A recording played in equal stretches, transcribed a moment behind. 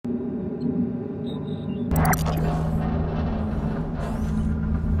Don't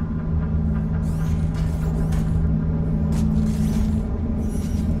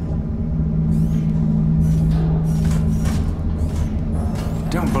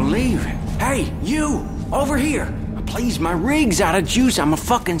believe it. Hey, you! Over here! Please, my rig's out of juice. I'm a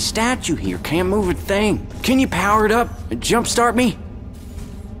fucking statue here. Can't move a thing. Can you power it up? Jumpstart me?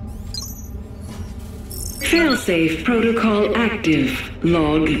 Failsafe protocol active.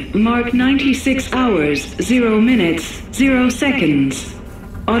 Log mark 96 hours, 0 minutes, 0 seconds.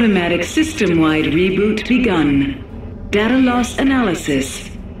 Automatic system-wide reboot begun. Data loss analysis.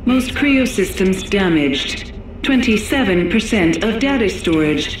 Most cryosystems damaged. 27% of data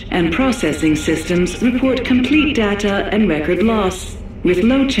storage and processing systems report complete data and record loss, with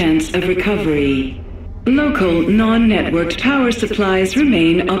low chance of recovery. Local non-networked power supplies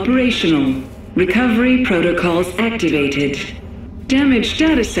remain operational. Recovery protocols activated. Damaged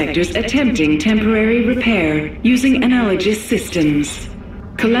data sectors attempting temporary repair using analogous systems.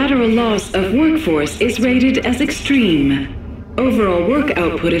 Collateral loss of workforce is rated as extreme. Overall work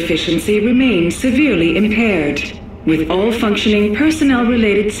output efficiency remains severely impaired, with all functioning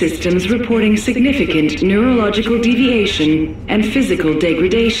personnel-related systems reporting significant neurological deviation and physical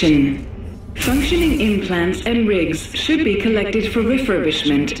degradation. Functioning implants and rigs should be collected for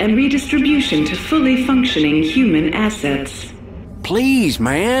refurbishment and redistribution to fully functioning human assets. Please,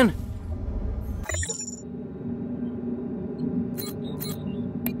 man.